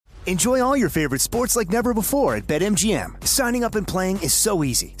Enjoy all your favorite sports like never before at BetMGM. Signing up and playing is so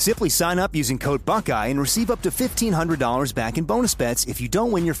easy. Simply sign up using code Buckeye and receive up to $1,500 back in bonus bets if you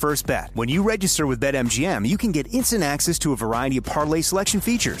don't win your first bet. When you register with BetMGM, you can get instant access to a variety of parlay selection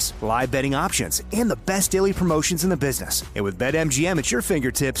features, live betting options, and the best daily promotions in the business. And with BetMGM at your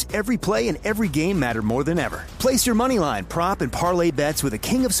fingertips, every play and every game matter more than ever. Place your moneyline, prop, and parlay bets with the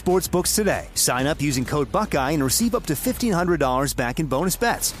king of sportsbooks today. Sign up using code Buckeye and receive up to $1,500 back in bonus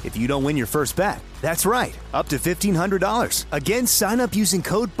bets if you don't win your first bet. That's right, up to $1,500. Again, sign up using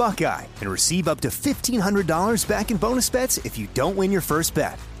code Buckeye and receive up to $1,500 back in bonus bets if you don't win your first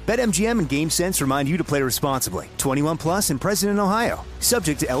bet. BetMGM and GameSense remind you to play responsibly. 21 plus and present in Ohio.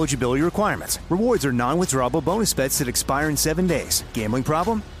 Subject to eligibility requirements. Rewards are non-withdrawable bonus bets that expire in 7 days. Gambling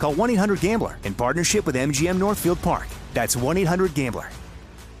problem? Call 1-800-GAMBLER in partnership with MGM Northfield Park. That's 1-800-GAMBLER.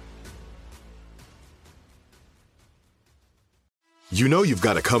 You know you've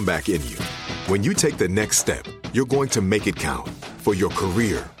got a comeback in you. When you take the next step, you're going to make it count. For your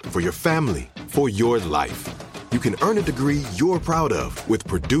career, for your family, for your life. You can earn a degree you're proud of with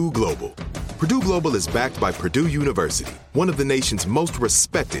Purdue Global. Purdue Global is backed by Purdue University, one of the nation's most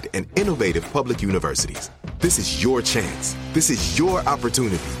respected and innovative public universities. This is your chance. This is your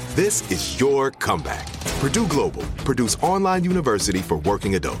opportunity. This is your comeback. Purdue Global, Purdue's online university for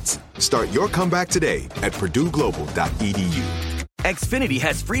working adults. Start your comeback today at purdueglobal.edu. Xfinity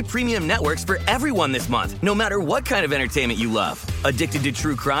has free premium networks for everyone this month, no matter what kind of entertainment you love. Addicted to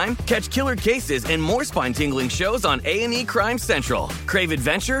true crime? Catch killer cases and more spine-tingling shows on A&E Crime Central. Crave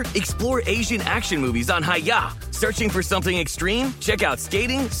adventure? Explore Asian action movies on Hi-YAH. Searching for something extreme? Check out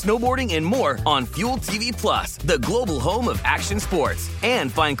skating, snowboarding, and more on Fuel TV Plus, the global home of action sports.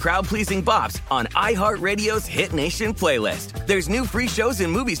 And find crowd-pleasing bops on iHeartRadio's Hit Nation playlist. There's new free shows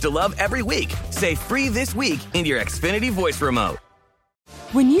and movies to love every week. Say free this week in your Xfinity voice remote.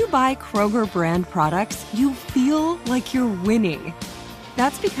 When you buy Kroger brand products, you feel like you're winning.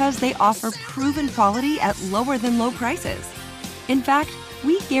 That's because they offer proven quality at lower than low prices. In fact,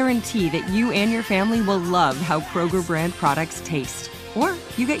 we guarantee that you and your family will love how Kroger brand products taste, or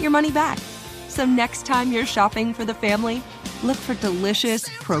you get your money back. So next time you're shopping for the family, look for delicious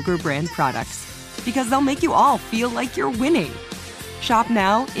Kroger brand products, because they'll make you all feel like you're winning. Shop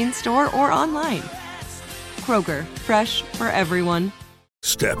now, in-store, or online. Kroger, fresh for everyone.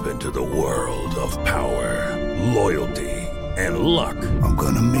 Step into the world of power, loyalty, and luck. I'm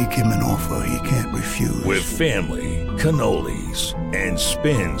gonna make him an offer he can't refuse. With family, cannolis, and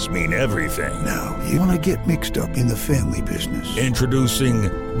spins mean everything. Now, you wanna get mixed up in the family business. Introducing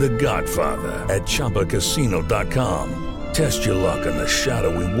The Godfather at ChumbaCasino.com. Test your luck in the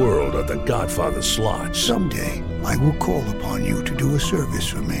shadowy world of The Godfather slot. Someday, I will call upon you to do a service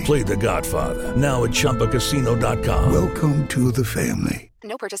for me. Play The Godfather, now at ChumbaCasino.com. Welcome to the family.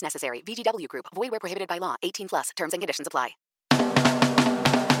 No purchase necessary. VGW Group. Void where prohibited by law. 18 plus. Terms and conditions apply.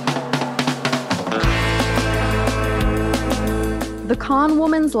 The con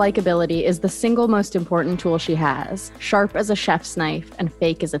woman's likability is the single most important tool she has, sharp as a chef's knife and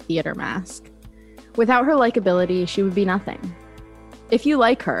fake as a theater mask. Without her likability, she would be nothing. If you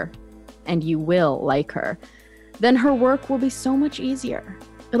like her, and you will like her, then her work will be so much easier.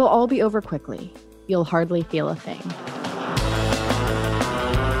 It'll all be over quickly. You'll hardly feel a thing.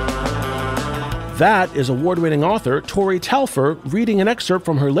 That is award-winning author Tori Telfer reading an excerpt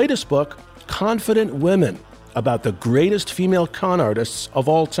from her latest book, Confident Women, about the greatest female con artists of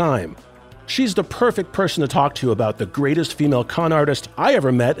all time. She's the perfect person to talk to about the greatest female con artist I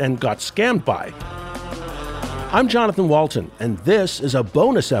ever met and got scammed by. I'm Jonathan Walton, and this is a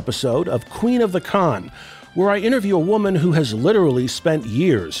bonus episode of Queen of the Con, where I interview a woman who has literally spent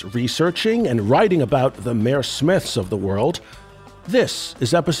years researching and writing about the Mayor Smiths of the world. This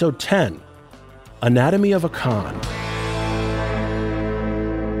is episode 10, Anatomy of a Con.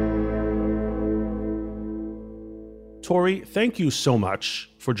 Tori, thank you so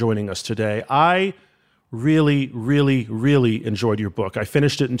much for joining us today. I really enjoyed your book. I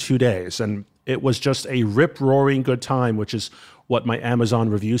finished it in 2 days, and it was just a rip-roaring good time, which is what my Amazon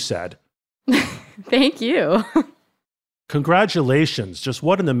review said. Thank you. Congratulations. Just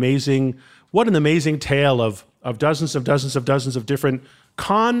what an amazing tale of dozens of different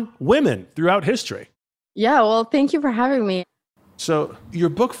con women throughout history. Yeah, well, thank you for having me. So your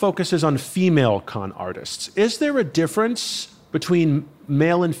book focuses on female con artists. Is there a difference between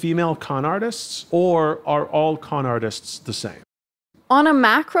male and female con artists, or are all con artists the same? On a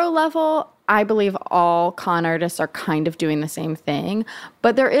macro level, I believe all con artists are kind of doing the same thing,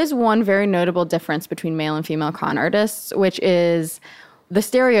 but there is one very notable difference between male and female con artists, which is the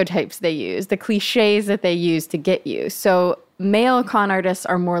stereotypes they use, the cliches that they use to get you. So Male con artists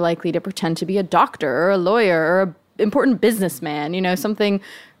are more likely to pretend to be a doctor or a lawyer or an important businessman, something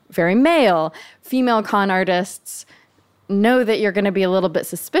very male. Female con artists know that you're going to be a little bit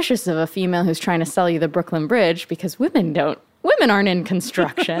suspicious of a female who's trying to sell you the Brooklyn Bridge because women aren't in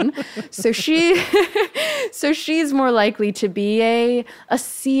construction. so she's more likely to be a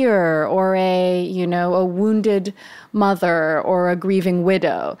seer or a wounded mother or a grieving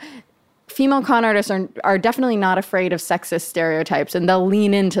widow. Female con artists are definitely not afraid of sexist stereotypes, and they'll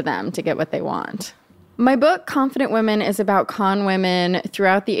lean into them to get what they want. My book, Confident Women, is about con women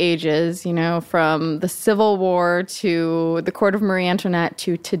throughout the ages, from the Civil War to the court of Marie Antoinette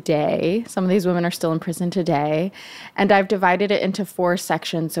to today. Some of these women are still in prison today. And I've divided it into 4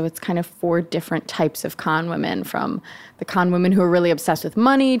 sections, so it's kind of 4 different types of con women, from the con women who are really obsessed with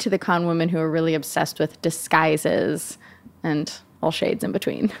money to the con women who are really obsessed with disguises and all shades in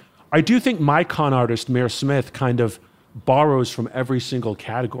between. I do think my con artist, Mayor Smith, kind of borrows from every single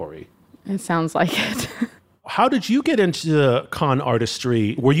category. It sounds like it. How did you get into con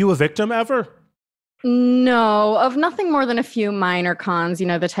artistry? Were you a victim ever? No, of nothing more than a few minor cons,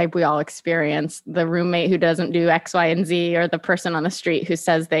 the type we all experience. The roommate who doesn't do X, Y, and Z, or the person on the street who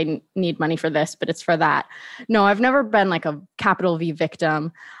says they need money for this, but it's for that. No, I've never been like a capital V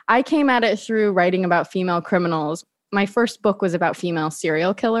victim. I came at it through writing about female criminals. My first book was about female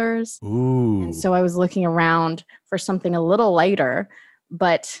serial killers. Ooh. And so I was looking around for something a little lighter.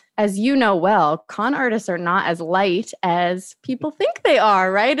 But as you know well, con artists are not as light as people think they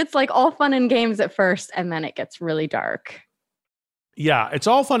are, right? It's like all fun and games at first, and then it gets really dark. Yeah, it's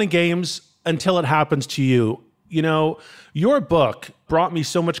all fun and games until it happens to you. Your book brought me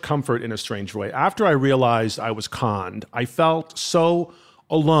so much comfort in a strange way. After I realized I was conned, I felt so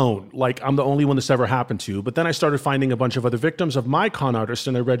alone, like I'm the only one this ever happened to. But then I started finding a bunch of other victims of my con artist,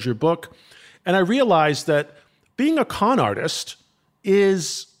 and I read your book, and I realized that being a con artist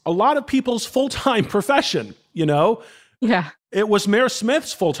is a lot of people's full-time profession, Yeah. It was Mayor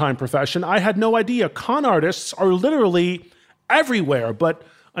Smith's full-time profession. I had no idea. Con artists are literally everywhere, but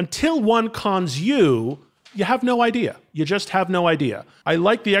until one cons you, you have no idea. You just have no idea. I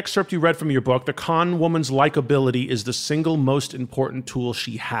like the excerpt you read from your book. The con woman's likability is the single most important tool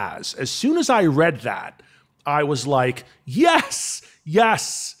she has. As soon as I read that, I was like, yes,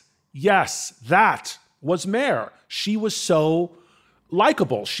 that was Mayor. She was so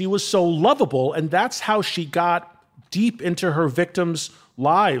likable. She was so lovable. And that's how she got deep into her victims'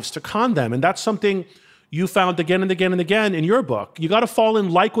 lives to con them. And that's something you found again and again and again in your book. You got to fall in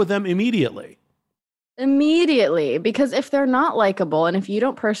like with them immediately. Immediately, because if they're not likable and if you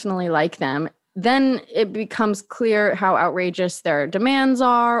don't personally like them, then it becomes clear how outrageous their demands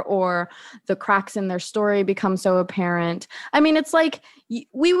are, or the cracks in their story become so apparent. I mean, it's like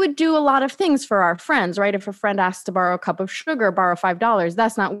we would do a lot of things for our friends, right? If a friend asks to borrow a cup of sugar, borrow $5,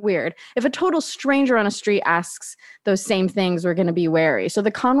 that's not weird. If a total stranger on a street asks those same things, we're going to be wary. So the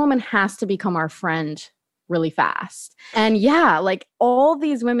con woman has to become our friend really fast. And yeah, like all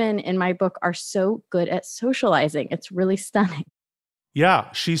these women in my book are so good at socializing. It's really stunning.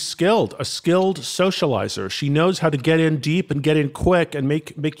 Yeah, she's skilled, a skilled socializer. She knows how to get in deep and get in quick and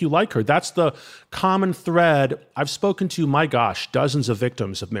make you like her. That's the common thread. I've spoken to, my gosh, dozens of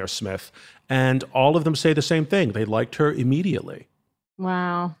victims of Mayor Smith, and all of them say the same thing. They liked her immediately.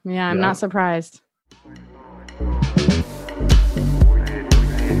 Wow. Yeah, I'm not surprised.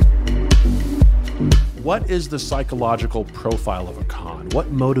 What is the psychological profile of a con?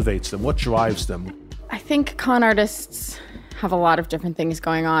 What motivates them? What drives them? I think con artists have a lot of different things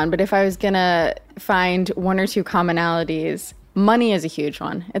going on, but if I was going to find one or two commonalities, money is a huge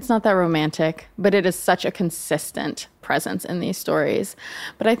one. It's not that romantic, but it is such a consistent presence in these stories.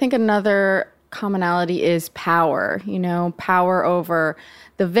 But I think another commonality is power, power over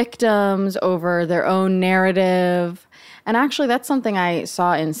the victims, over their own narrative. And actually, that's something I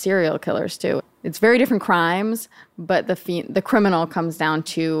saw in serial killers, too. It's very different crimes, but the criminal comes down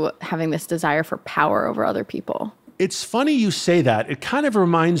to having this desire for power over other people. It's funny you say that. It kind of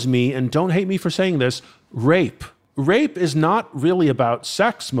reminds me, and don't hate me for saying this, rape. Rape is not really about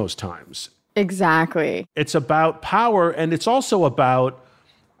sex most times. Exactly. It's about power, and it's also about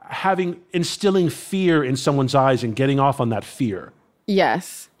instilling fear in someone's eyes and getting off on that fear.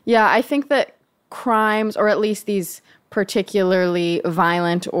 Yes. Yeah, I think that crimes, or at least these particularly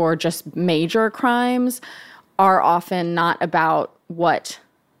violent or just major crimes, are often not about what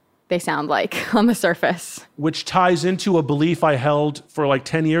they sound like on the surface. Which ties into a belief I held for like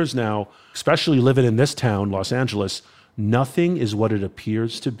 10 years now, especially living in this town, Los Angeles. Nothing is what it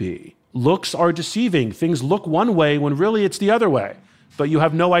appears to be. Looks are deceiving. Things look one way when really it's the other way. But you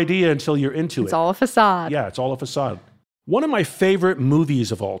have no idea until you're into it. It's all a facade. Yeah, it's all a facade. One of my favorite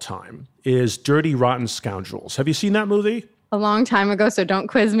movies of all time is Dirty Rotten Scoundrels. Have you seen that movie? A long time ago, so don't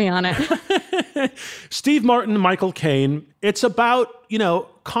quiz me on it. Steve Martin, Michael Caine. It's about,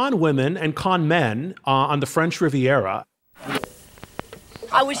 con women and con men on the French Riviera.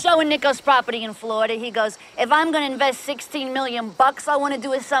 I was showing Nico's property in Florida. He goes, if I'm going to invest $16 million, I want to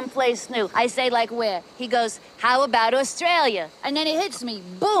do it someplace new. I say, like where? He goes, how about Australia? And then it hits me.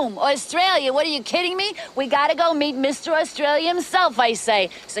 Boom, Australia. What, are you kidding me? We got to go meet Mr. Australia himself, I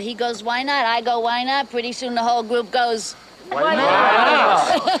say. So he goes, why not? I go, why not? Pretty soon the whole group goes, why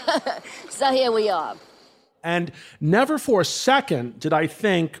not? So here we are. And never for a second did I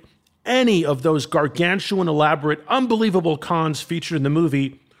think any of those gargantuan, elaborate, unbelievable cons featured in the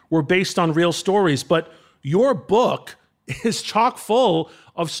movie were based on real stories. But your book is chock full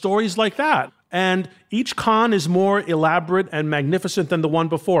of stories like that. And each con is more elaborate and magnificent than the one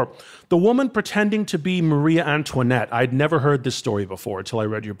before. The woman pretending to be Maria Antoinette. I'd never heard this story before until I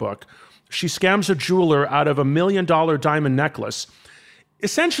read your book. She scams a jeweler out of $1 million diamond necklace,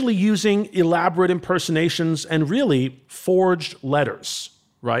 essentially using elaborate impersonations and really forged letters,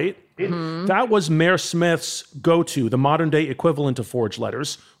 right? Mm-hmm. That was Mayor Smith's go-to, the modern-day equivalent of forged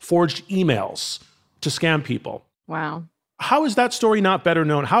letters, forged emails to scam people. Wow. How is that story not better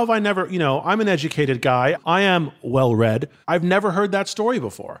known? How have I never, I'm an educated guy. I am well-read. I've never heard that story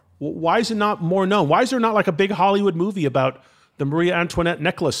before. Why is it not more known? Why is there not like a big Hollywood movie about the Maria Antoinette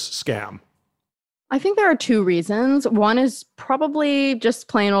necklace scam? I think there are two reasons. One is probably just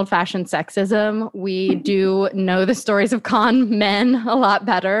plain old-fashioned sexism. We do know the stories of con men a lot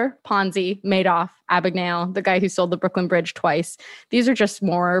better. Ponzi, Madoff, Abagnale, the guy who sold the Brooklyn Bridge twice. These are just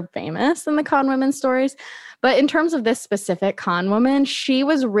more famous than the con women stories. But in terms of this specific con woman, she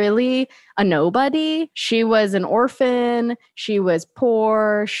was really a nobody. She was an orphan. She was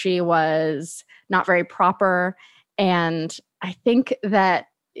poor. She was not very proper. And I think that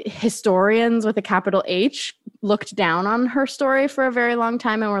historians with a capital H looked down on her story for a very long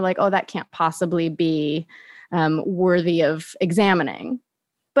time and were like, oh, that can't possibly be worthy of examining.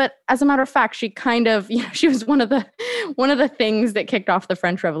 But as a matter of fact, she kind of, she was one of the things that kicked off the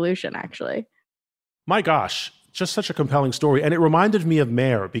French Revolution, actually. My gosh, just such a compelling story. And it reminded me of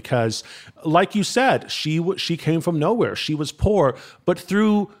Mare because, like you said, she came from nowhere. She was poor, but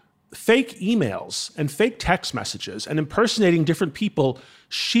through fake emails and fake text messages and impersonating different people,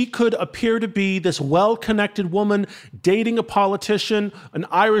 she could appear to be this well-connected woman dating a politician, an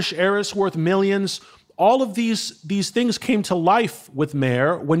Irish heiress worth millions. All of these things came to life with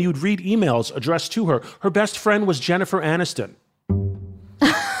Mare when you'd read emails addressed to her. Her best friend was Jennifer Aniston.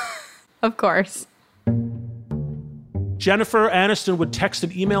 Of course. Jennifer Aniston would text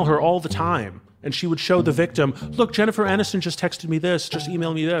and email her all the time. And she would show the victim, look, Jennifer Aniston just texted me this, just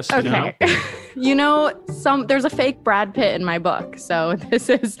emailed me this. Okay. There's a fake Brad Pitt in my book. So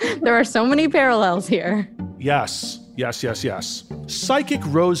there are so many parallels here. Yes. Psychic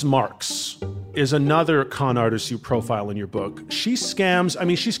Rose Marks is another con artist you profile in your book. She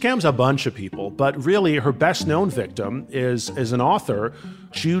scams a bunch of people, but really her best known victim is an author,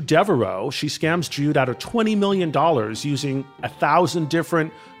 Jude Devereaux. She scams Jude out of $20 million using 1,000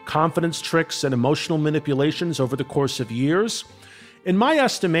 different confidence tricks and emotional manipulations over the course of years. In my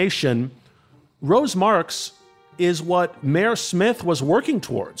estimation, Rose Marks is what Mayor Smith was working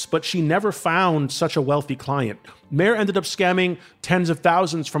towards, but she never found such a wealthy client. Mayor ended up scamming tens of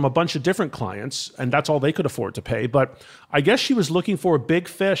thousands from a bunch of different clients, and that's all they could afford to pay. But I guess she was looking for a big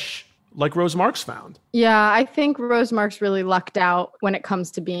fish like Rose Marks found. Yeah, I think Rose Marks really lucked out when it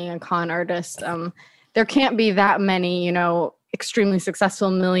comes to being a con artist. There can't be that many, extremely successful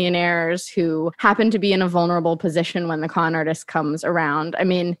millionaires who happen to be in a vulnerable position when the con artist comes around. I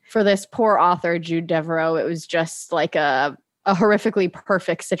mean, for this poor author, Jude Devereaux, it was just like a horrifically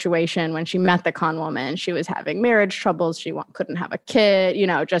perfect situation when she met the con woman. She was having marriage troubles. She couldn't have a kid,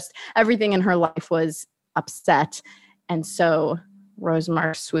 just everything in her life was upset. And so Rose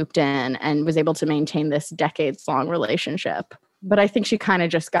Marks swooped in and was able to maintain this decades-long relationship. But I think she kind of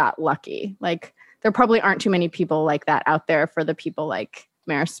just got lucky. Like, there probably aren't too many people like that out there for the people like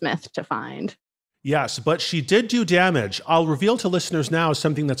Mayor Smith to find. Yes, but she did do damage. I'll reveal to listeners now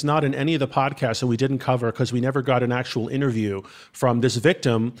something that's not in any of the podcasts and we didn't cover because we never got an actual interview from this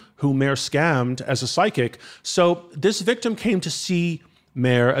victim who Mayor scammed as a psychic. So this victim came to see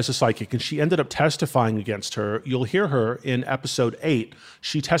Mayor as a psychic, and she ended up testifying against her. You'll hear her in episode 8.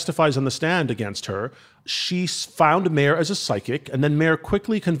 She testifies on the stand against her. She found Mayor as a psychic, and then Mayor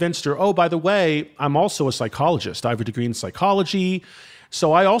quickly convinced her, oh, by the way, I'm also a psychologist. I have a degree in psychology.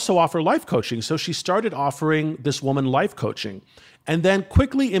 So I also offer life coaching. So she started offering this woman life coaching and then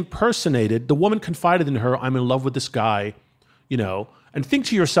quickly impersonated. The woman confided in her, I'm in love with this guy, you know, and think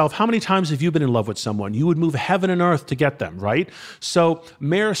to yourself, how many times have you been in love with someone? You would move heaven and earth to get them, right? So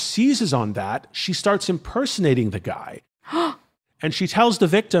Mare seizes on that. She starts impersonating the guy. And she tells the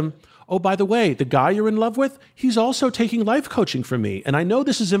victim, oh, by the way, the guy you're in love with, he's also taking life coaching from me. And I know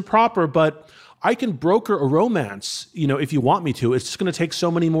this is improper, but I can broker a romance, you know, if you want me to. It's just going to take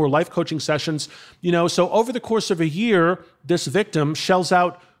so many more life coaching sessions, you know. So over the course of a year, this victim shells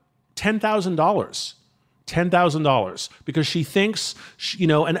out $10,000. $10,000 because she thinks, you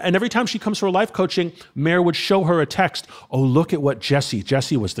know, and every time she comes for a life coaching, Mare would show her a text. Oh, look at what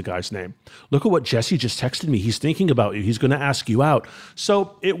Jesse was the guy's name. Look at what Jesse just texted me. He's thinking about you. He's going to ask you out.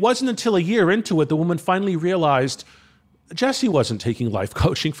 So it wasn't until a year into it, the woman finally realized Jesse wasn't taking life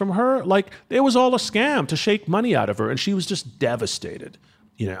coaching from her. Like, it was all a scam to shake money out of her. And she was just devastated,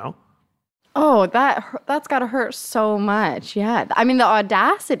 you know? Oh, that's got to hurt so much. Yeah. I mean, the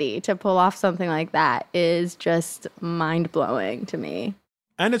audacity to pull off something like that is just mind-blowing to me.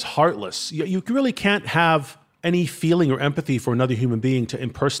 And it's heartless. You really can't have any feeling or empathy for another human being to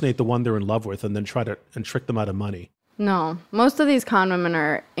impersonate the one they're in love with and then try to trick them out of money. No. Most of these con women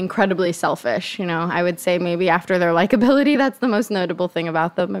are incredibly selfish. You know, I would say maybe after their likability, that's the most notable thing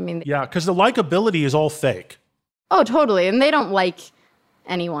about them. I mean, yeah, because the likability is all fake. Oh, totally. And they don't like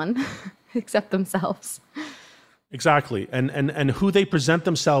anyone. Except themselves. Exactly. And who they present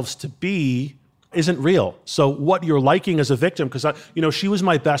themselves to be isn't real. So what you're liking as a victim, because she was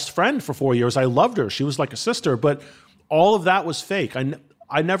my best friend for 4 years. I loved her. She was like a sister, but all of that was fake.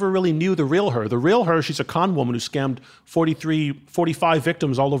 I never really knew the real her. The real her, she's a con woman who scammed 45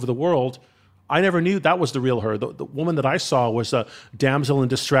 victims all over the world. I never knew that was the real her. The woman that I saw was a damsel in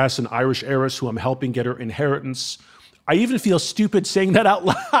distress, an Irish heiress who I'm helping get her inheritance. I even feel stupid saying that out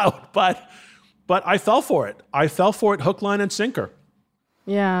loud, but I fell for it. I fell for it hook, line, and sinker.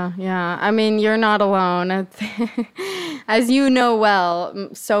 Yeah. I mean, you're not alone. As you know well,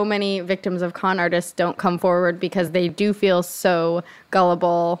 so many victims of con artists don't come forward because they do feel so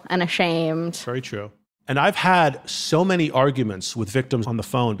gullible and ashamed. Very true. And I've had so many arguments with victims on the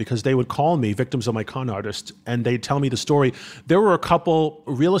phone because they would call me victims of my con artist and they'd tell me the story. There were a couple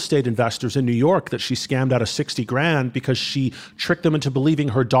real estate investors in New York that she scammed out of $60,000 because she tricked them into believing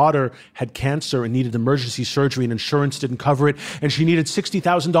her daughter had cancer and needed emergency surgery and insurance didn't cover it. And she needed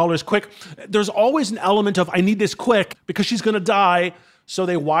 $60,000 quick. There's always an element of, I need this quick because she's going to die. So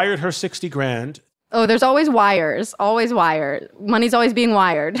they wired her $60,000. Oh, there's always wires. Always wire. Money's always being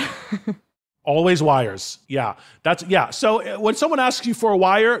wired. Always wires. Yeah. So when someone asks you for a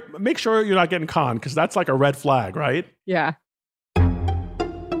wire, make sure you're not getting conned because that's like a red flag, right? Yeah.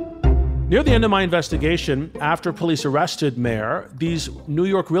 Near the end of my investigation, after police arrested Mare, these New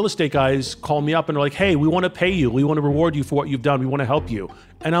York real estate guys call me up and are like, hey, we want to pay you. We want to reward you for what you've done. We want to help you.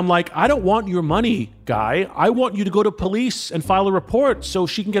 And I'm like, I don't want your money, guy. I want you to go to police and file a report so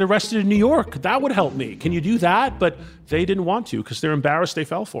she can get arrested in New York. That would help me. Can you do that? But they didn't want to because they're embarrassed they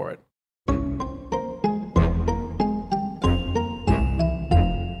fell for it.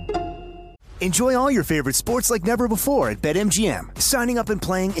 Enjoy all your favorite sports like never before at BetMGM. Signing up and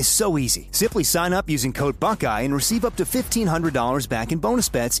playing is so easy. Simply sign up using code Buckeye and receive up to $1,500 back in bonus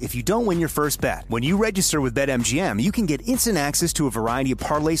bets if you don't win your first bet. When you register with BetMGM, you can get instant access to a variety of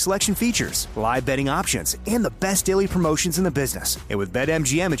parlay selection features, live betting options, and the best daily promotions in the business. And with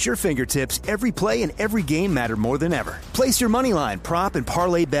BetMGM at your fingertips, every play and every game matter more than ever. Place your moneyline, prop, and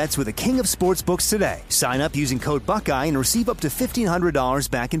parlay bets with the king of sportsbooks today. Sign up using code Buckeye and receive up to $1,500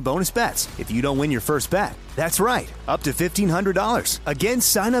 back in bonus bets if you don't win your first bet. That's right, up to $1,500. Again,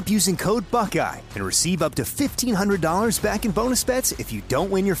 sign up using code Buckeye and receive up to $1,500 back in bonus bets if you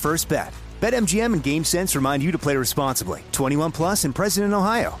don't win your first bet. BetMGM and GameSense remind you to play responsibly. 21 plus and present in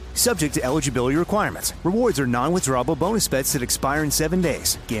Ohio. Subject to eligibility requirements. Rewards are non-withdrawable bonus bets that expire in 7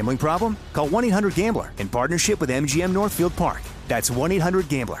 days. Gambling problem? Call 1-800-GAMBLER in partnership with MGM Northfield Park. That's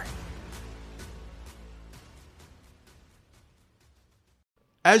 1-800-GAMBLER.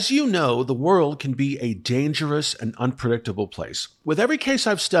 As you know, the world can be a dangerous and unpredictable place. With every case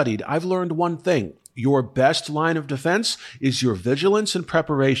I've studied, I've learned one thing. Your best line of defense is your vigilance and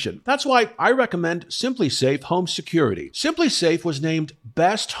preparation. That's why I recommend SimpliSafe Home Security. SimpliSafe was named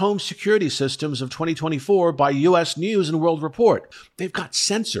Best Home Security Systems of 2024 by U.S. News and World Report. They've got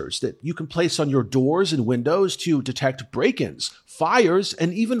sensors that you can place on your doors and windows to detect break-ins, fires,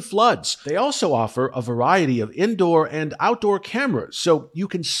 and even floods. They also offer a variety of indoor and outdoor cameras so you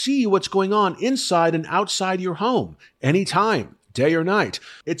can see what's going on inside and outside your home anytime. day or night.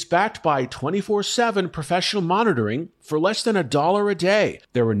 It's backed by 24/7 professional monitoring for less than $1 a day.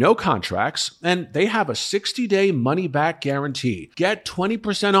 There are no contracts, and they have a 60-day money-back guarantee. Get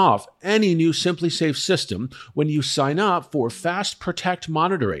 20% off any new SimpliSafe system when you sign up for Fast Protect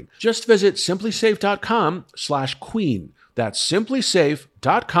monitoring. Just visit simplysafe.com/queen. That's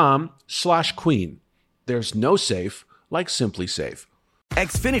simplysafe.com/queen. There's no safe like SimpliSafe.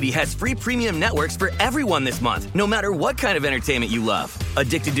 Xfinity has free premium networks for everyone this month, no matter what kind of entertainment you love.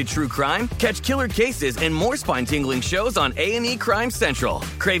 Addicted to true crime? Catch killer cases and more spine-tingling shows on A&E Crime Central.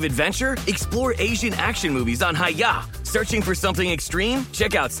 Crave adventure? Explore Asian action movies on Hi-YAH. Searching for something extreme?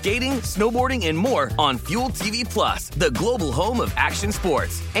 Check out skating, snowboarding, and more on Fuel TV Plus, the global home of action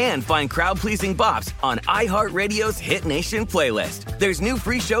sports. And find crowd-pleasing bops on iHeartRadio's Hit Nation playlist. There's new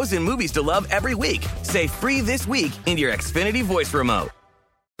free shows and movies to love every week. Say free this week in your Xfinity voice remote.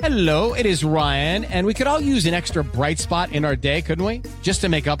 Hello, it is Ryan, and we could all use an extra bright spot in our day, couldn't we? Just to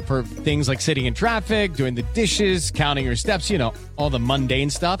make up for things like sitting in traffic, doing the dishes, counting your steps, you know, all the mundane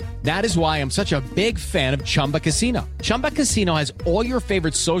stuff. That is why I'm such a big fan of Chumba Casino. Chumba Casino has all your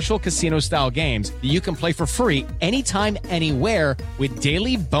favorite social casino-style games that you can play for free anytime, anywhere with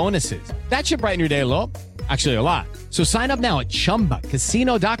daily bonuses. That should brighten your day a little. Actually, a lot. So sign up now at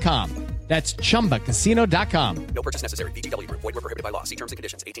ChumbaCasino.com. That's ChumbaCasino.com. No purchase necessary. VGW Group. Void where prohibited by law. See terms and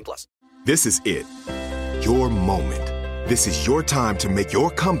conditions. 18+. This is it. Your moment. This is your time to make your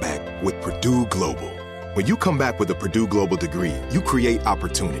comeback with Purdue Global. When you come back with a Purdue Global degree, you create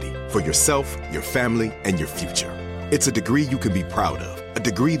opportunity for yourself, your family, and your future. It's a degree you can be proud of, a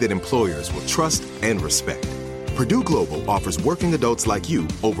degree that employers will trust and respect. Purdue Global offers working adults like you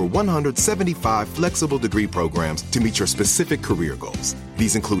over 175 flexible degree programs to meet your specific career goals.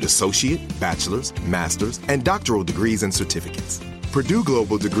 These include associate, bachelor's, master's, and doctoral degrees and certificates. Purdue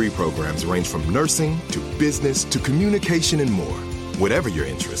Global degree programs range from nursing to business to communication and more. Whatever your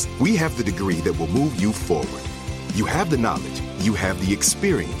interest, we have the degree that will move you forward. You have the knowledge, you have the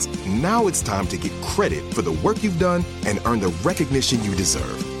experience. Now it's time to get credit for the work you've done and earn the recognition you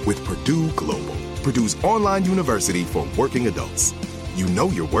deserve with Purdue Global, Purdue's online university for working adults. You know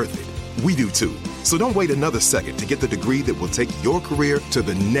you're worth it. We do too. So don't wait another second to get the degree that will take your career to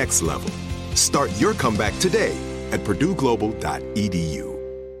the next level. Start your comeback today at purdueglobal.edu.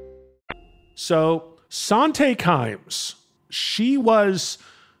 So Sante Kimes, she was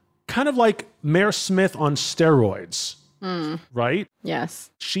kind of like Mayor Smith on steroids, right? Yes.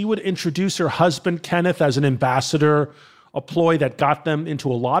 She would introduce her husband, Kenneth, as an ambassador, a ploy that got them into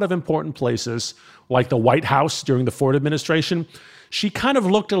a lot of important places, like the White House during the Ford administration. She kind of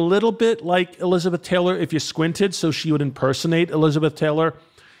looked a little bit like Elizabeth Taylor if you squinted, so she would impersonate Elizabeth Taylor.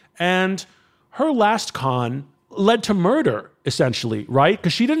 And her last con led to murder, essentially, right?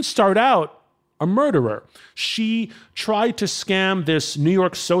 Because she didn't start out a murderer. She tried to scam this New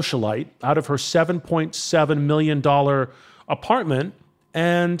York socialite out of her $7.7 million apartment,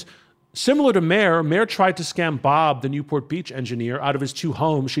 and similar to Mayor tried to scam Bob, the Newport Beach engineer, out of his 2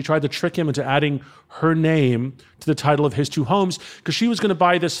 homes. She tried to trick him into adding her name to the title of his 2 homes because she was going to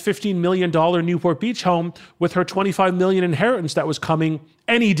buy this $15 million Newport Beach home with her $25 million inheritance that was coming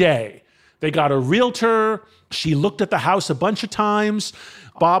any day. They got a realtor. She looked at the house a bunch of times.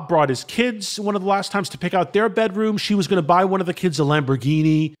 Bob brought his kids one of the last times to pick out their bedroom. She was going to buy one of the kids a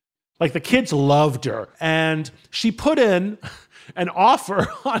Lamborghini. Like, the kids loved her. And she put in an offer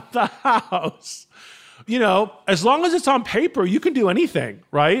on the house. You know, as long as it's on paper, you can do anything,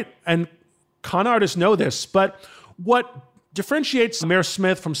 right? And con artists know this. But what differentiates Mayor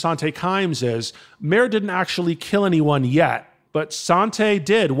Smith from Sante Kimes is Mayor didn't actually kill anyone yet, but Sante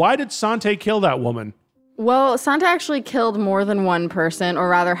did. Why did Sante kill that woman? Well, Sante actually killed more than one person, or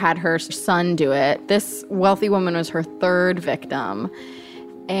rather had her son do it. This wealthy woman was her 3rd victim.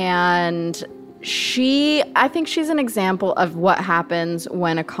 And I think she's an example of what happens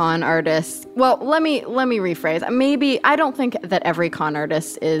when a con artist, well, let me rephrase. Maybe, I don't think that every con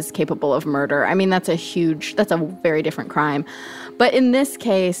artist is capable of murder. I mean, that's a very different crime. But in this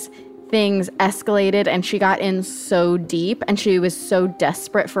case, things escalated and she got in so deep and she was so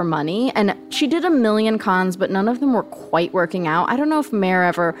desperate for money. And she did a million cons, but none of them were quite working out. I don't know if Mayor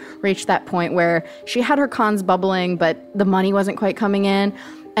ever reached that point where she had her cons bubbling, but the money wasn't quite coming in.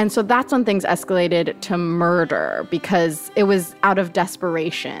 And so that's when things escalated to murder because it was out of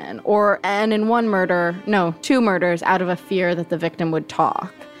desperation and in 2 murders out of a fear that the victim would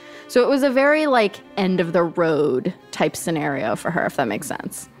talk. So it was a very end of the road type scenario for her, if that makes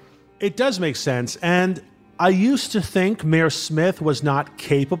sense. It does make sense. And I used to think Mayor Smith was not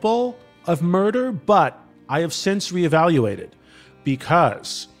capable of murder, but I have since reevaluated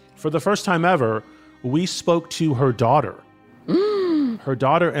because for the first time ever, we spoke to her daughter. her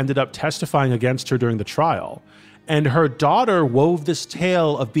daughter ended up testifying against her during the trial. And her daughter wove this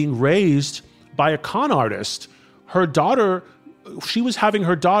tale of being raised by a con artist. She was having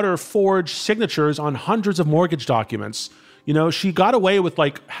her daughter forge signatures on hundreds of mortgage documents. You know, she got away with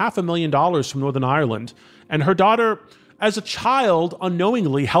like $500,000 from Northern Ireland. And her daughter, as a child,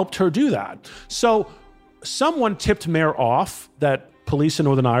 unknowingly helped her do that. So someone tipped Mare off that police in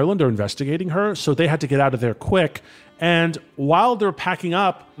Northern Ireland are investigating her, so they had to get out of there quick. And while they're packing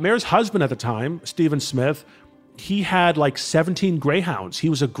up, Mare's husband at the time, Stephen Smith, he had like 17 greyhounds. He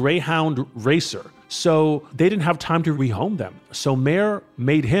was a greyhound racer. So they didn't have time to rehome them. So Mare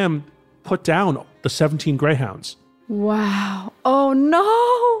made him put down the 17 greyhounds. Wow. Oh,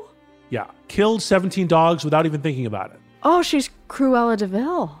 no. Yeah. Killed 17 dogs without even thinking about it. Oh, she's Cruella de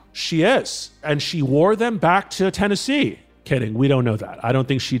Vil. She is. And she wore them back to Tennessee. Kidding. We don't know that. I don't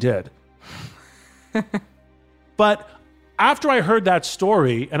think she did. But after I heard that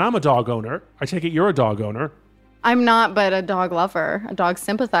story, and I'm a dog owner, I take it you're a dog owner. I'm not, but a dog lover, a dog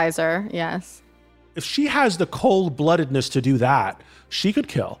sympathizer, yes. If she has the cold-bloodedness to do that, she could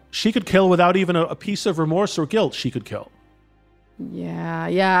kill. She could kill without even a piece of remorse or guilt. She could kill.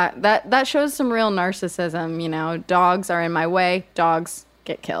 Yeah. That shows some real narcissism, you know. Dogs are in my way. Dogs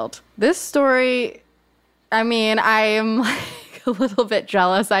get killed. This story, I mean, I am like a little bit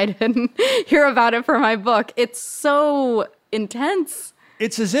jealous I didn't hear about it for my book. It's so intense.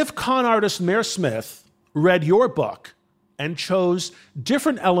 It's as if con artist Mare Smith read your book and chose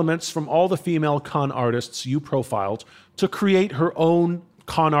different elements from all the female con artists you profiled to create her own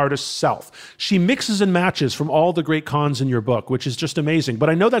con artist self. She mixes and matches from all the great cons in your book, which is just amazing. But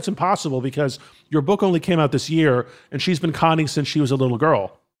I know that's impossible because your book only came out this year and she's been conning since she was a little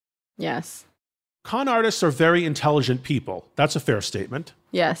girl. Yes. Con artists are very intelligent people. That's a fair statement.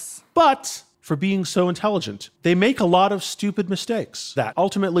 Yes. But for being so intelligent, they make a lot of stupid mistakes that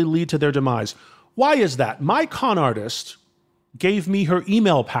ultimately lead to their demise. Why is that? My con artist gave me her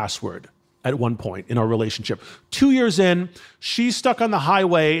email password at one point in our relationship. 2 years in, she's stuck on the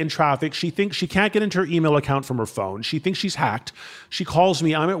highway in traffic. She thinks she can't get into her email account from her phone. She thinks she's hacked. She calls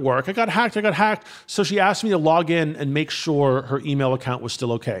me, I'm at work. I got hacked. So she asked me to log in and make sure her email account was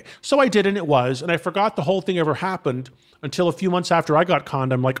still okay. So I did, and it was. And I forgot the whole thing ever happened until a few months after I got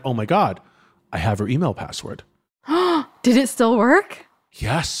conned. I'm like, oh my God, I have her email password. Did it still work?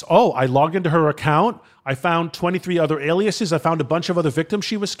 Yes. Oh, I logged into her account. I found 23 other aliases. I found a bunch of other victims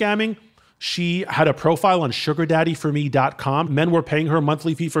she was scamming. She had a profile on sugardaddyforme.com. Men were paying her a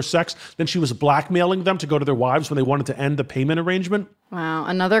monthly fee for sex. Then she was blackmailing them to go to their wives when they wanted to end the payment arrangement. Wow,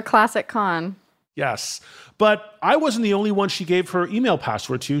 another classic con. Yes. But I wasn't the only one she gave her email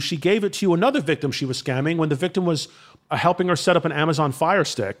password to. She gave it to another victim she was scamming when the victim was helping her set up an Amazon Fire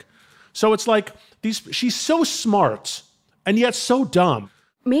Stick. So it's like she's so smart and yet so dumb.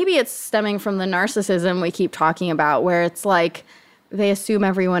 Maybe it's stemming from the narcissism we keep talking about, where it's like they assume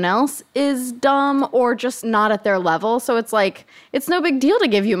everyone else is dumb or just not at their level. So it's like, it's no big deal to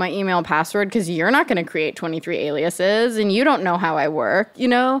give you my email password because you're not going to create 23 aliases and you don't know how I work, you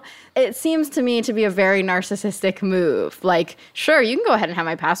know? It seems to me to be a very narcissistic move. Like, sure, you can go ahead and have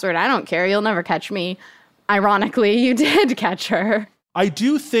my password. I don't care. You'll never catch me. Ironically, you did catch her. I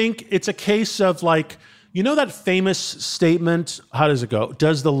do think it's a case of like, you know that famous statement, how does it go?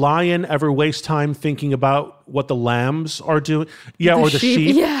 Does the lion ever waste time thinking about what the lambs are doing? Yeah, or the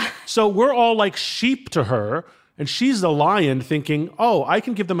sheep. Yeah. So we're all like sheep to her, and she's the lion thinking, oh, I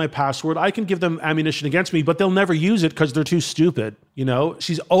can give them my password, I can give them ammunition against me, but they'll never use it because they're too stupid. You know,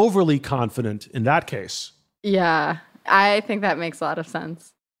 she's overly confident in that case. Yeah, I think that makes a lot of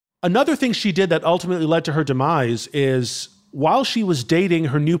sense. Another thing she did that ultimately led to her demise is, while she was dating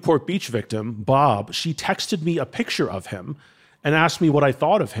her Newport Beach victim, Bob, she texted me a picture of him and asked me what I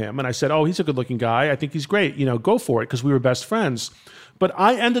thought of him. And I said, oh, he's a good-looking guy. I think he's great. You know, go for it, because we were best friends. But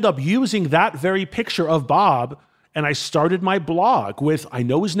I ended up using that very picture of Bob, and I started my blog with, I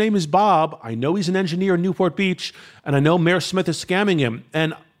know his name is Bob, I know he's an engineer in Newport Beach, and I know Mare Smith is scamming him.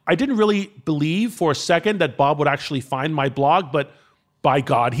 And I didn't really believe for a second that Bob would actually find my blog, but by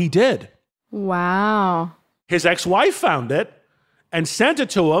God, he did. Wow. His ex-wife found it and sent it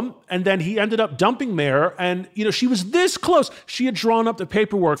to him, and then he ended up dumping Mare. And, you know, she was this close. She had drawn up the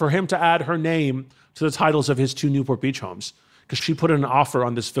paperwork for him to add her name to the titles of his 2 Newport Beach homes because she put in an offer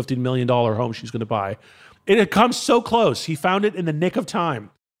on this $15 million home she's going to buy. It had come so close. He found it in the nick of time.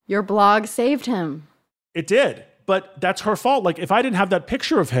 Your blog saved him. It did, but that's her fault. Like, if I didn't have that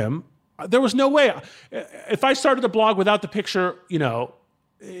picture of him, there was no way. If I started a blog without the picture, you know,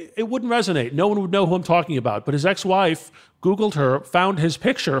 it wouldn't resonate. No one would know who I'm talking about. But his ex-wife Googled her, found his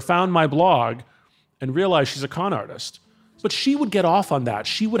picture, found my blog, and realized she's a con artist. But she would get off on that.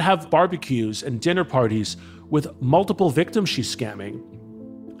 She would have barbecues and dinner parties with multiple victims she's scamming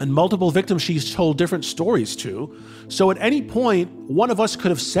and multiple victims she's told different stories to. So at any point, one of us could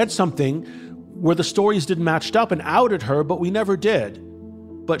have said something where the stories didn't match up and outed her, but we never did.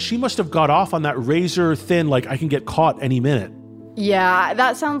 But she must have got off on that razor thin, like, I can get caught any minute. Yeah,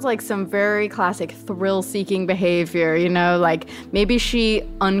 that sounds like some very classic thrill-seeking behavior, you know, like maybe she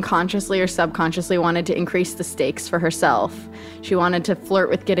unconsciously or subconsciously wanted to increase the stakes for herself. She wanted to flirt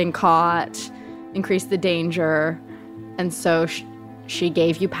with getting caught, increase the danger, and so she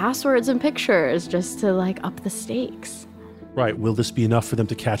gave you passwords and pictures just to, like, up the stakes. Right, will this be enough for them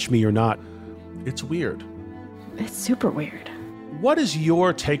to catch me or not? It's weird. It's super weird. What is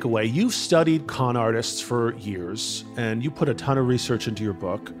your takeaway? You've studied con artists for years, and you put a ton of research into your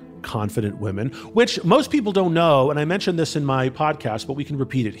book, Confident Women, which most people don't know, and I mentioned this in my podcast, but we can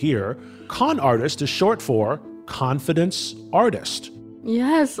repeat it here. Con artist is short for confidence artist.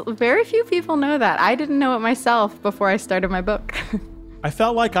 Yes, very few people know that. I didn't know it myself before I started my book. I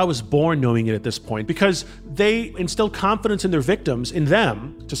felt like I was born knowing it at this point because they instill confidence in their victims, in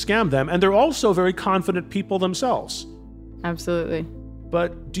them, to scam them, and they're also very confident people themselves. Absolutely.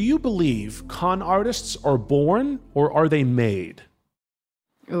 But do you believe con artists are born or are they made?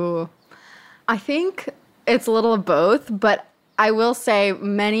 Ooh, I think it's a little of both, but I will say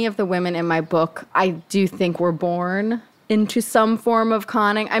many of the women in my book, I do think were born into some form of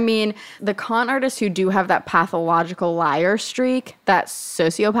conning. I mean, the con artists who do have that pathological liar streak, that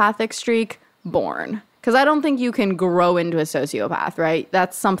sociopathic streak, born. Because I don't think you can grow into a sociopath, right?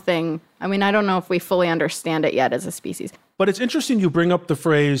 That's something, I mean, I don't know if we fully understand it yet as a species. But it's interesting you bring up the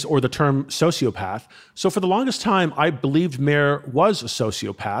phrase or the term sociopath. So for the longest time, I believed Mare was a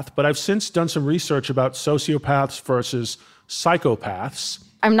sociopath, but I've since done some research about sociopaths versus psychopaths.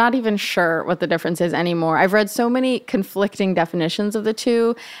 I'm not even sure what the difference is anymore. I've read so many conflicting definitions of the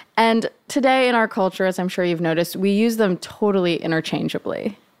two. And today in our culture, as I'm sure you've noticed, we use them totally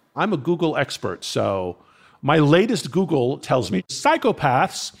interchangeably. I'm a Google expert, so my latest Google tells me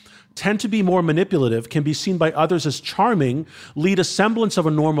psychopaths tend to be more manipulative, can be seen by others as charming, lead a semblance of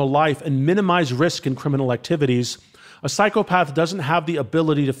a normal life, and minimize risk in criminal activities. A psychopath doesn't have the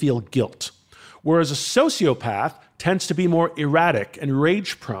ability to feel guilt, whereas a sociopath tends to be more erratic and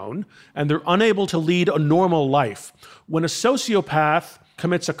rage-prone, and they're unable to lead a normal life. When a sociopath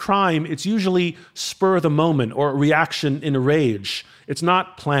commits a crime, it's usually spur of the moment or a reaction in a rage. It's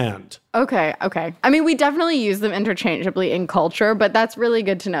not planned. Okay. I mean, we definitely use them interchangeably in culture, but that's really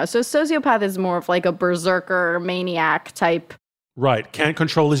good to know. So sociopath is more of like a berserker, maniac type. Right. Can't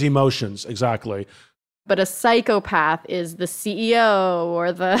control his emotions. Exactly. But a psychopath is the CEO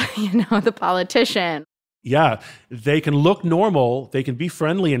or the politician. Yeah. They can look normal. They can be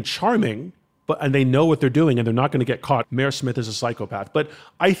friendly and charming, and they know what they're doing, and they're not going to get caught. Mare Smith is a psychopath. But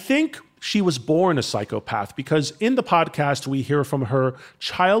I think she was born a psychopath because in the podcast, we hear from her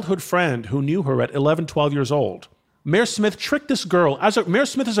childhood friend who knew her at 11, 12 years old. Mare Smith tricked this girl. Mare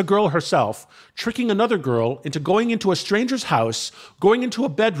Smith is a girl herself, tricking another girl into going into a stranger's house, going into a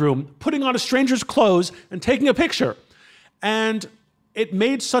bedroom, putting on a stranger's clothes, and taking a picture. And it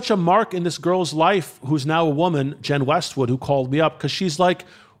made such a mark in this girl's life, who's now a woman, Jen Westwood, who called me up, because she's like,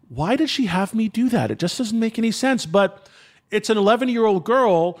 why did she have me do that? It just doesn't make any sense. But it's an 11-year-old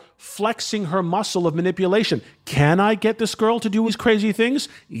girl flexing her muscle of manipulation. Can I get this girl to do these crazy things?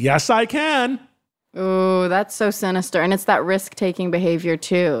 Yes, I can. Oh, that's so sinister. And it's that risk-taking behavior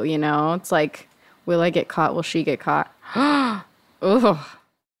too, you know? It's like, will I get caught? Will she get caught? Ugh.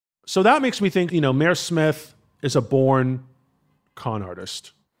 So that makes me think, Mare Smith is a born con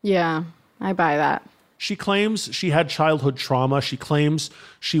artist. Yeah, I buy that. She claims she had childhood trauma. She claims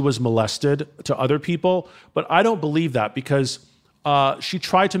she was molested to other people. But I don't believe that because she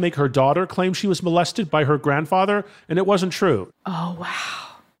tried to make her daughter claim she was molested by her grandfather, and it wasn't true. Oh, wow.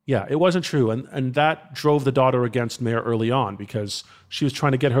 Yeah, it wasn't true. And that drove the daughter against Mare early on because she was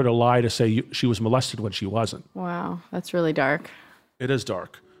trying to get her to lie to say she was molested when she wasn't. Wow, that's really dark. It is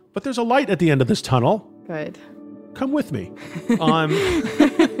dark. But there's a light at the end of this tunnel. Good. Come with me.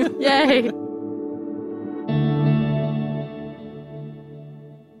 Yay.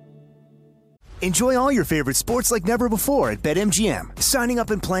 Enjoy all your favorite sports like never before at BetMGM. Signing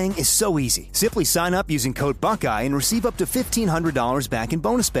up and playing is so easy. Simply sign up using code Buckeye and receive up to $1,500 back in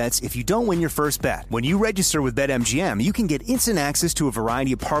bonus bets if you don't win your first bet. When you register with BetMGM, you can get instant access to a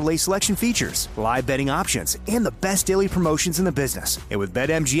variety of parlay selection features, live betting options, and the best daily promotions in the business. And with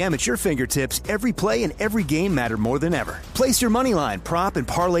BetMGM at your fingertips, every play and every game matter more than ever. Place your moneyline, prop, and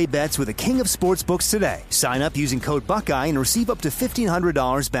parlay bets with the king of sportsbooks today. Sign up using code Buckeye and receive up to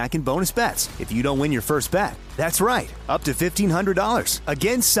 $1,500 back in bonus bets. If if you don't win your first bet. That's right, up to $1,500.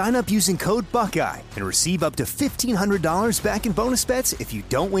 Again, sign up using code Buckeye and receive up to $1,500 back in bonus bets if you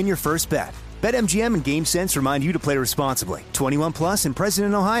don't win your first bet. BetMGM and GameSense remind you to play responsibly. 21 plus and present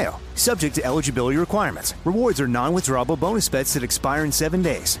in Ohio. Subject to eligibility requirements. Rewards are non-withdrawable bonus bets that expire in 7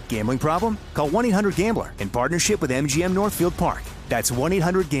 days. Gambling problem? Call 1-800-GAMBLER in partnership with MGM Northfield Park. That's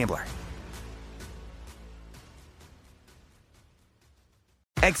 1-800-GAMBLER.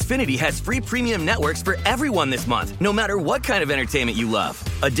 Xfinity has free premium networks for everyone this month, no matter what kind of entertainment you love.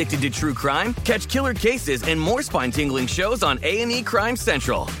 Addicted to true crime? Catch killer cases and more spine-tingling shows on A&E Crime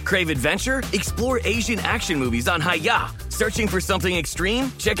Central. Crave adventure? Explore Asian action movies on Hi-YAH. Searching for something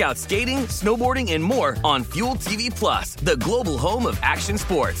extreme? Check out skating, snowboarding, and more on Fuel TV Plus, the global home of action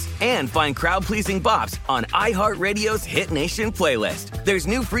sports. And find crowd-pleasing bops on iHeartRadio's Hit Nation playlist. There's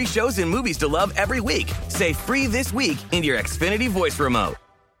new free shows and movies to love every week. Say free this week in your Xfinity voice remote.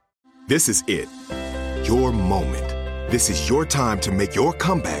 This is it. Your moment. This is your time to make your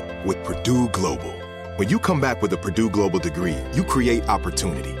comeback with Purdue Global. When you come back with a Purdue Global degree, you create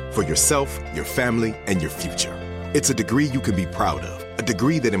opportunity for yourself, your family, and your future. It's a degree you can be proud of, a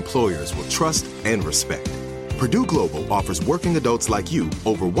degree that employers will trust and respect. Purdue Global offers working adults like you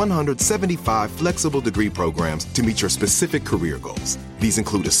over 175 flexible degree programs to meet your specific career goals. These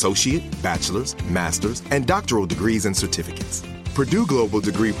include associate, bachelor's, master's, and doctoral degrees and certificates. Purdue Global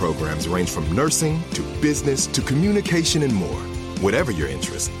degree programs range from nursing to business to communication and more. Whatever your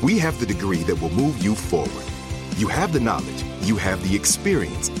interest, we have the degree that will move you forward. You have the knowledge, you have the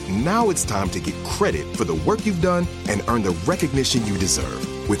experience. Now it's time to get credit for the work you've done and earn the recognition you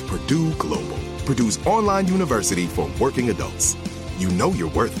deserve with Purdue Global, Purdue's online university for working adults. You know you're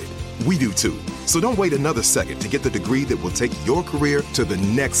worth it. We do too. So don't wait another second to get the degree that will take your career to the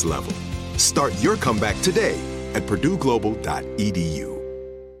next level. Start your comeback today at purdueglobal.edu.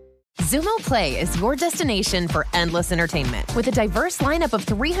 Xumo Play is your destination for endless entertainment. With a diverse lineup of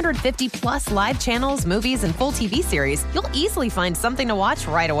 350 plus live channels, movies, and full TV series, you'll easily find something to watch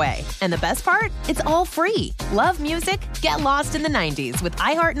right away. And the best part? It's all free. Love music? Get lost in the 90s with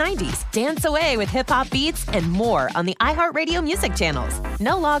iHeart 90s, dance away with hip-hop beats, and more on the iHeartRadio music channels.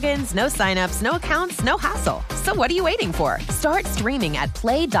 No logins, no signups, no accounts, no hassle. So what are you waiting for? Start streaming at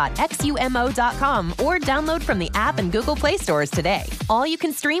play.xumo.com or download from the app and Google Play stores today. All you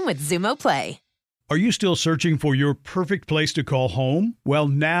can stream with Xumo Play. Are you still searching for your perfect place to call home? Well,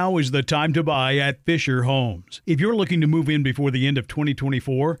 now is the time to buy at Fisher Homes. If you're looking to move in before the end of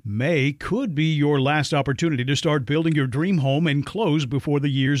 2024, May could be your last opportunity to start building your dream home and close before the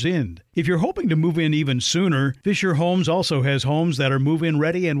year's end. If you're hoping to move in even sooner, Fisher Homes also has homes that are move-in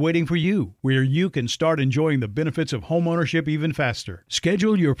ready and waiting for you, where you can start enjoying the benefits of homeownership even faster.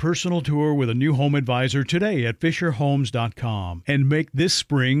 Schedule your personal tour with a new home advisor today at FisherHomes.com and make this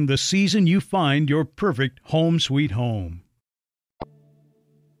spring the season you find your perfect home sweet home.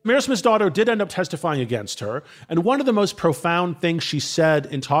 Mayor Smith's daughter did end up testifying against her, and one of the most profound things she said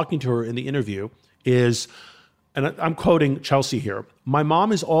in talking to her in the interview is, and I'm quoting Chelsea here, "My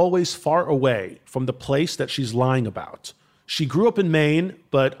mom is always far away from the place that she's lying about. She grew up in Maine,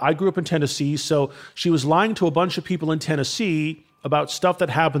 but I grew up in Tennessee, so she was lying to a bunch of people in Tennessee about stuff that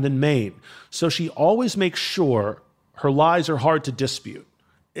happened in Maine. So she always makes sure her lies are hard to dispute."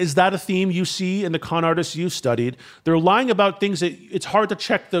 Is that a theme you see in the con artists you studied? They're lying about things that it's hard to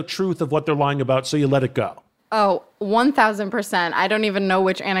check the truth of what they're lying about, so you let it go. Oh, 1,000%. I don't even know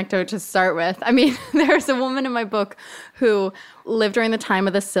which anecdote to start with. I mean, there's a woman in my book who lived during the time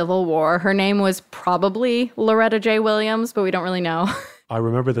of the Civil War. Her name was probably Loretta J. Williams, but we don't really know. I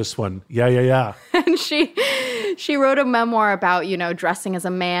remember this one. Yeah. And she wrote a memoir about, dressing as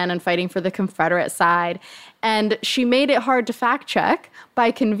a man and fighting for the Confederate side. And she made it hard to fact check by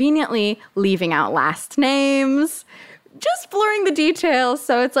conveniently leaving out last names, just blurring the details.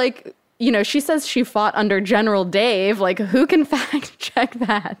 So it's like, she says she fought under General Dave. Like, who can fact check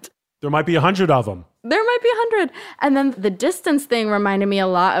that? There might be 100 of them. There might be 100. And then the distance thing reminded me a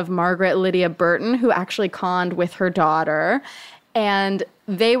lot of Margaret Lydia Burton, who actually conned with her daughter. And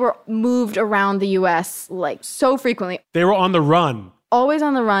they were moved around the U.S. like so frequently. They were on the run. Always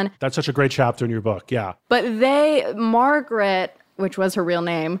on the run. That's such a great chapter in your book, yeah. But Margaret, which was her real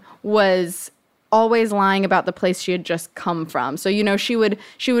name, was always lying about the place she had just come from. So, she would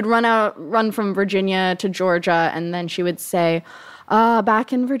run from Virginia to Georgia, and then she would say,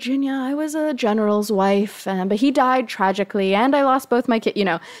 back in Virginia, I was a general's wife, but he died tragically, and I lost both my kids,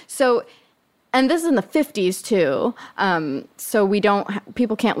 So, and this is in the 50s, too. So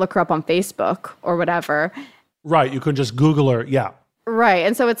people can't look her up on Facebook or whatever. Right, you can just Google her, yeah. Right.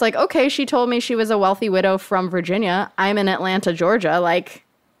 And so it's like, okay, she told me she was a wealthy widow from Virginia. I'm in Atlanta, Georgia. Like,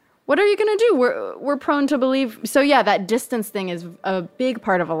 What are you going to do? We're prone to believe. So yeah, that distance thing is a big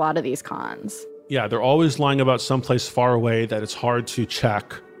part of a lot of these cons. Yeah, they're always lying about someplace far away that it's hard to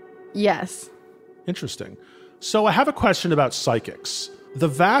check. Yes. Interesting. So I have a question about psychics. The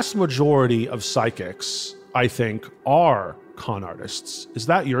vast majority of psychics, I think, are con artists. Is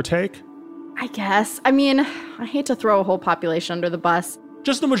that your take? I guess. I mean, I hate to throw a whole population under the bus.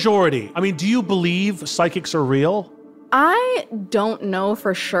 Just the majority. I mean, do you believe psychics are real? I don't know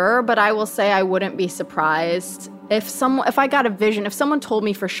for sure, but I will say I wouldn't be surprised if I got a vision, if someone told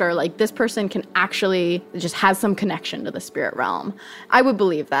me for sure, like, this person can actually just has some connection to the spirit realm. I would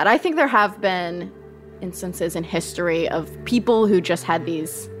believe that. I think there have been instances in history of people who just had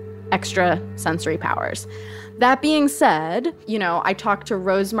these extra sensory powers. That being said, I talked to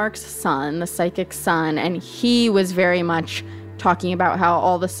Rosemark's son, the psychic's son, and he was very much talking about how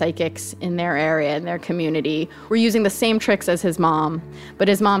all the psychics in their area, in their community, were using the same tricks as his mom, but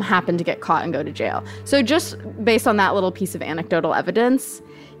his mom happened to get caught and go to jail. So just based on that little piece of anecdotal evidence,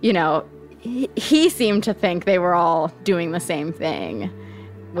 he seemed to think they were all doing the same thing,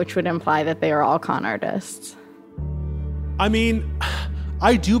 which would imply that they are all con artists. I mean,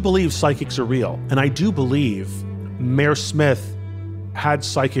 I do believe psychics are real, and I do believe Mayor Smith had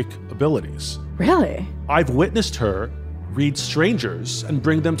psychic abilities. Really? I've witnessed her read strangers and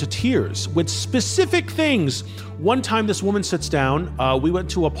bring them to tears with specific things. One time this woman sits down, we went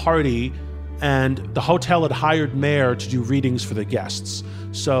to a party and the hotel had hired Mayor to do readings for the guests.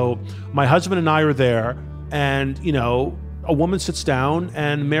 So my husband and I are there and, a woman sits down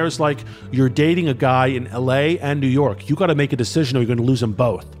and Mayor's like, you're dating a guy in LA and New York. You got to make a decision or you're going to lose them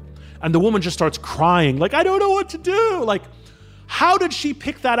both. And the woman just starts crying like, I don't know what to do. Like, how did she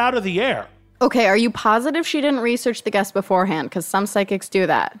pick that out of the air? Okay, are you positive she didn't research the guests beforehand? Because some psychics do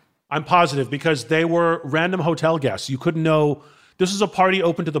that. I'm positive because they were random hotel guests. You couldn't know. This is a party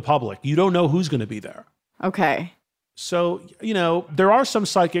open to the public. You don't know who's going to be there. Okay. So, there are some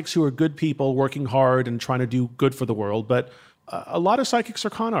psychics who are good people working hard and trying to do good for the world, but a lot of psychics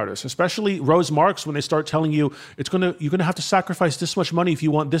are con artists, especially Rose Marks, when they start telling you you're going to have to sacrifice this much money if you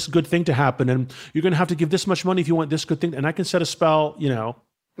want this good thing to happen, and you're going to have to give this much money if you want this good thing, and I can set a spell,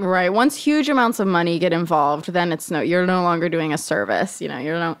 Right. Once huge amounts of money get involved, then you're no longer doing a service.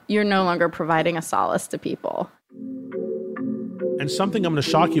 You're no longer providing a solace to people. And something I'm going to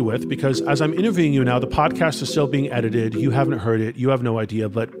shock you with, because as I'm interviewing you now, the podcast is still being edited. You haven't heard it. You have no idea.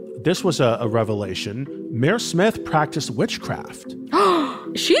 But this was a revelation. Mayor Smith practiced witchcraft.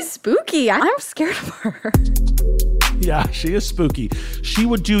 She's spooky. I'm scared of her. Yeah, she is spooky. She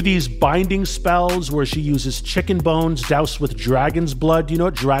would do these binding spells where she uses chicken bones doused with dragon's blood. Do you know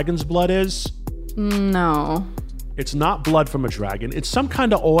what dragon's blood is? No. It's not blood from a dragon. It's some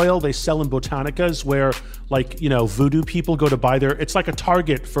kind of oil they sell in botanicas where, voodoo people go to buy it's like a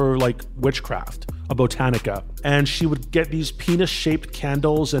Target for, witchcraft, a botanica. And she would get these penis-shaped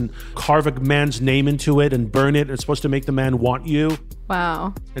candles and carve a man's name into it and burn it. It's supposed to make the man want you.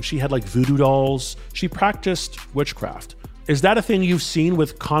 Wow. And she had, voodoo dolls. She practiced witchcraft. Is that a thing you've seen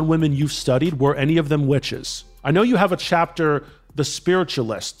with con women you've studied? Were any of them witches? I know you have a chapter, The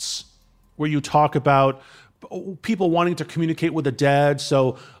Spiritualists, where you talk about people wanting to communicate with the dead,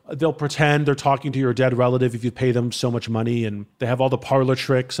 so they'll pretend they're talking to your dead relative if you pay them so much money, and they have all the parlor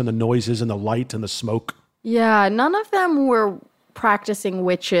tricks and the noises and the light and the smoke. Yeah, none of them were practicing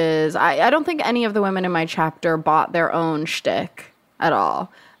witches. I don't think any of the women in my chapter bought their own shtick at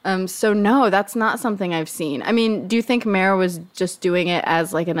all. So no, that's not something I've seen. I mean, do you think Mayor was just doing it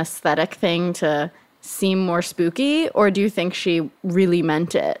as an aesthetic thing to seem more spooky, or do you think she really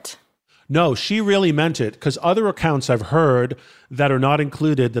meant it? No, she really meant it, because other accounts I've heard that are not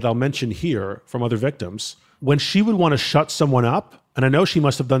included that I'll mention here from other victims, when she would want to shut someone up, and I know she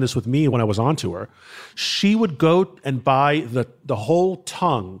must have done this with me when I was onto her, she would go and buy the whole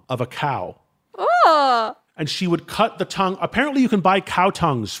tongue of a cow. Oh. And she would cut the tongue. Apparently you can buy cow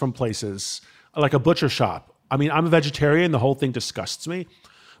tongues from places, like a butcher shop. I mean, I'm a vegetarian. The whole thing disgusts me.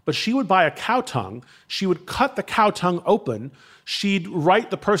 But she would buy a cow tongue. She would cut the cow tongue open. She'd write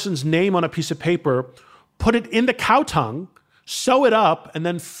the person's name on a piece of paper, put it in the cow tongue, sew it up, and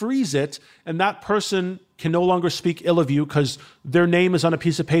then freeze it. And that person can no longer speak ill of you because their name is on a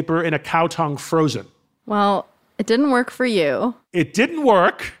piece of paper in a cow tongue frozen. Well, it didn't work for you. It didn't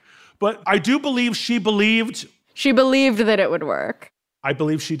work, but I do believe she believed. She believed that it would work. I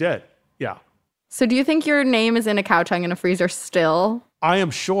believe she did, yeah. So do you think your name is in a cow tongue in a freezer still? I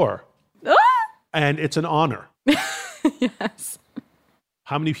am sure. Ah! And it's an honor. Yes.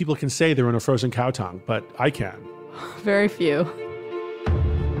 How many people can say they're in a frozen cow tongue? But I can. Very few.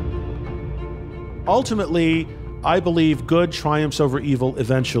 Ultimately, I believe good triumphs over evil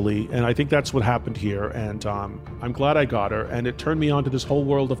eventually, and I think that's what happened here, and I'm glad I got her, and it turned me on to this whole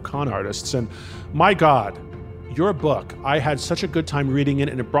world of con artists, and my God, your book, I had such a good time reading it,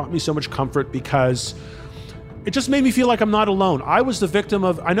 and it brought me so much comfort because it just made me feel like I'm not alone. I was the victim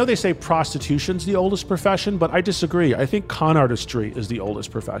of, I know they say prostitution's the oldest profession, but I disagree. I think con artistry is the oldest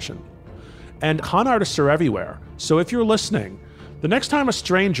profession. And con artists are everywhere. So if you're listening, the next time a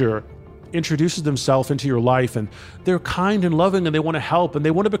stranger introduces themselves into your life and they're kind and loving and they want to help and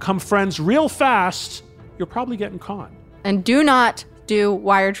they want to become friends real fast, you're probably getting conned. And do not do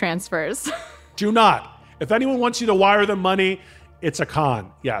wire transfers. Do not. If anyone wants you to wire them money, it's a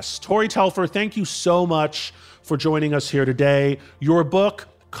con. Yes. Tori Telfer, thank you so much for joining us here today. Your book,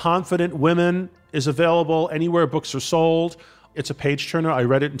 Confident Women, is available anywhere books are sold. It's a page turner. I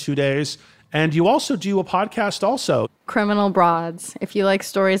read it in 2 days. And you also do a podcast also. Criminal Broads. If you like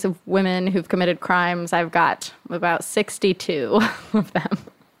stories of women who've committed crimes, I've got about 62 of them.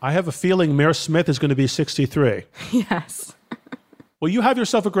 I have a feeling Mayor Smith is going to be 63. Yes. Well, you have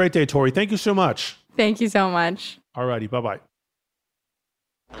yourself a great day, Tori. Thank you so much. Thank you so much. All righty. Bye-bye.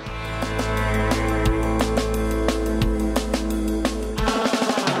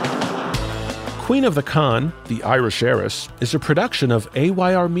 Queen of the Con, The Irish Heiress, is a production of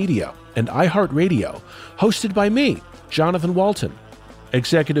AYR Media and iHeartRadio, hosted by me, Jonathan Walton.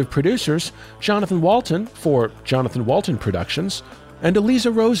 Executive producers, Jonathan Walton for Jonathan Walton Productions, and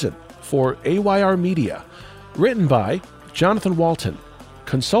Eliza Rosen for AYR Media. Written by Jonathan Walton.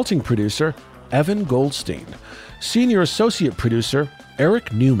 Consulting producer, Evan Goldstein. Senior Associate Producer,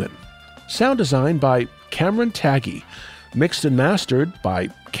 Eric Newman. Sound design by Cameron Taggy. Mixed and mastered by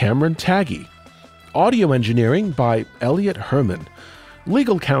Cameron Taggy. Audio engineering by Elliot Herman.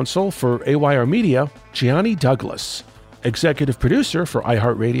 Legal counsel for AYR Media, Gianni Douglas. Executive producer for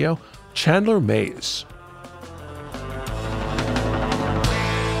iHeartRadio, Chandler Mays.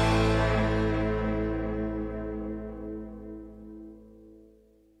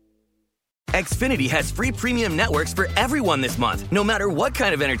 Xfinity has free premium networks for everyone this month, no matter what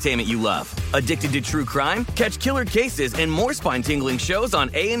kind of entertainment you love. Addicted to true crime? Catch killer cases and more spine-tingling shows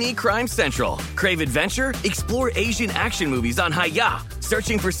on A&E Crime Central. Crave adventure? Explore Asian action movies on Hi-YAH.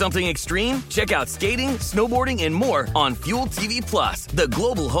 Searching for something extreme? Check out skating, snowboarding, and more on Fuel TV Plus, the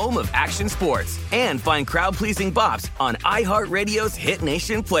global home of action sports. And find crowd-pleasing bops on iHeartRadio's Hit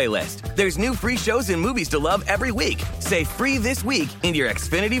Nation playlist. There's new free shows and movies to love every week. Say free this week in your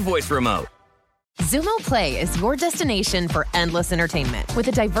Xfinity voice remote. Xumo Play is your destination for endless entertainment. With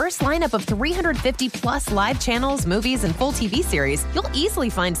a diverse lineup of 350 plus live channels, movies, and full TV series, you'll easily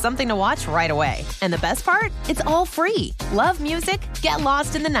find something to watch right away. And the best part? It's all free. Love music? Get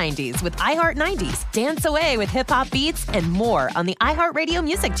lost in the 90s with iHeart 90s, dance away with hip-hop beats, and more on the iHeartRadio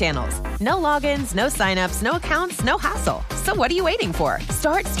music channels. No logins, no signups, no accounts, no hassle. So what are you waiting for?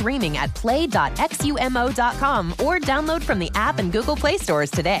 Start streaming at play.xumo.com or download from the app and Google Play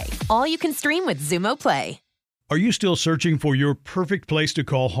stores today. All you can stream with Xumo Play. Are you still searching for your perfect place to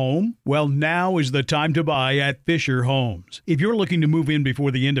call home? Well, now is the time to buy at Fisher Homes. If you're looking to move in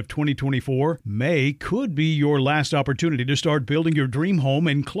before the end of 2024, May could be your last opportunity to start building your dream home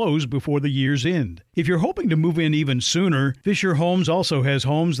and close before the year's end. If you're hoping to move in even sooner, Fisher Homes also has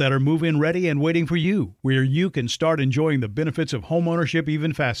homes that are move-in ready and waiting for you, where you can start enjoying the benefits of homeownership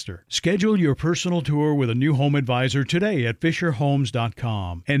even faster. Schedule your personal tour with a new home advisor today at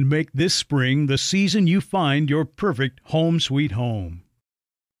FisherHomes.com and make this spring the season you find your perfect home sweet home.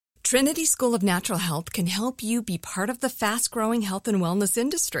 Trinity School of Natural Health can help you be part of the fast-growing health and wellness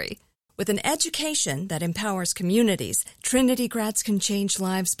industry. With an education that empowers communities, Trinity grads can change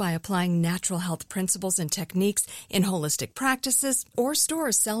lives by applying natural health principles and techniques in holistic practices or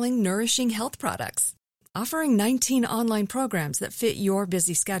stores selling nourishing health products. Offering 19 online programs that fit your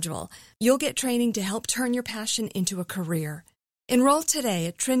busy schedule, you'll get training to help turn your passion into a career. Enroll today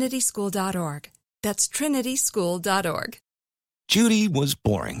at trinityschool.org. That's trinityschool.org. Judy was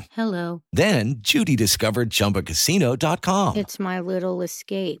boring. Hello. Then Judy discovered ChumbaCasino.com. It's my little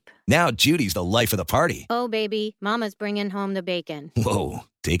escape. Now Judy's the life of the party. Oh, baby, mama's bringing home the bacon. Whoa,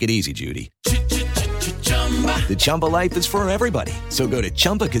 take it easy, Judy. The Chumba life is for everybody. So go to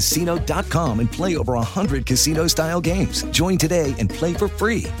ChumbaCasino.com and play over 100 casino-style games. Join today and play for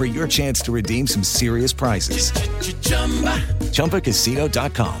free for your chance to redeem some serious prizes.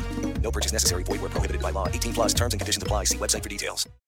 ChumbaCasino.com. No purchase necessary. Void where prohibited by law. 18 plus terms and conditions apply. See website for details.